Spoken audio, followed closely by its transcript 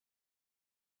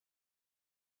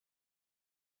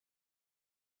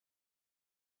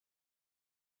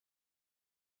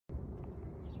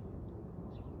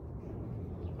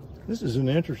This is an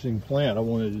interesting plant I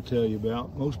wanted to tell you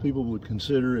about. Most people would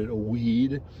consider it a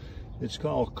weed. It's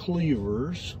called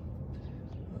Cleavers,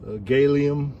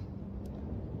 Galium,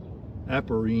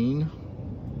 aparine,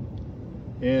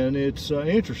 and it's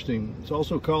interesting. It's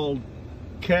also called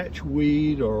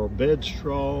catchweed or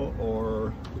bedstraw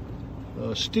or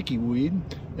stickyweed,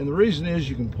 and the reason is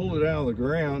you can pull it out of the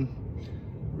ground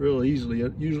real easily.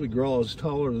 It usually grows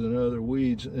taller than other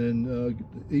weeds, and the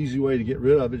easy way to get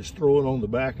rid of it is throw it on the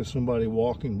back of somebody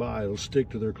walking by. It'll stick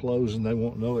to their clothes and they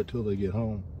won't know it till they get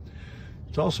home.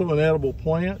 It's also an edible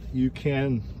plant. You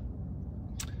can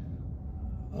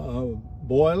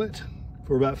boil it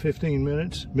for about 15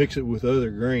 minutes, mix it with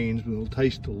other grains, but it'll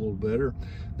taste a little better.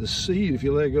 The seed, if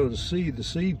you let go of the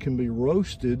seed can be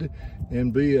roasted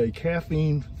and be a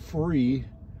caffeine-free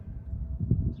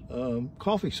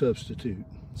coffee substitute.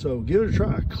 So give it a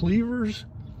try, Cleavers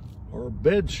or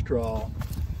bedstraw.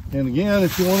 And again,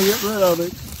 if you want to get rid of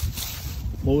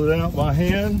it, pull it out by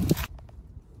hand.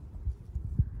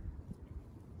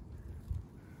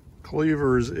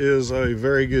 Cleavers is a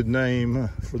very good name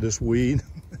for this weed.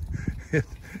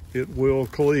 It will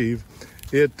cleave.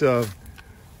 It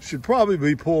should probably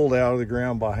be pulled out of the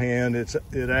ground by hand.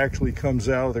 It actually comes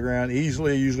out of the ground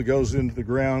easily. It usually goes into the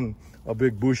ground, a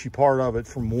big bushy part of it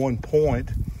from one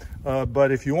point.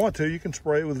 But if you want to, you can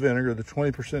spray it with vinegar. The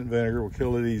 20% vinegar will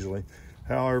kill it easily,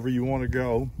 however you want to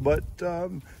go. But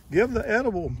give the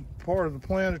edible part of the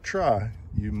plant a try.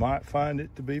 You might find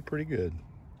it to be pretty good.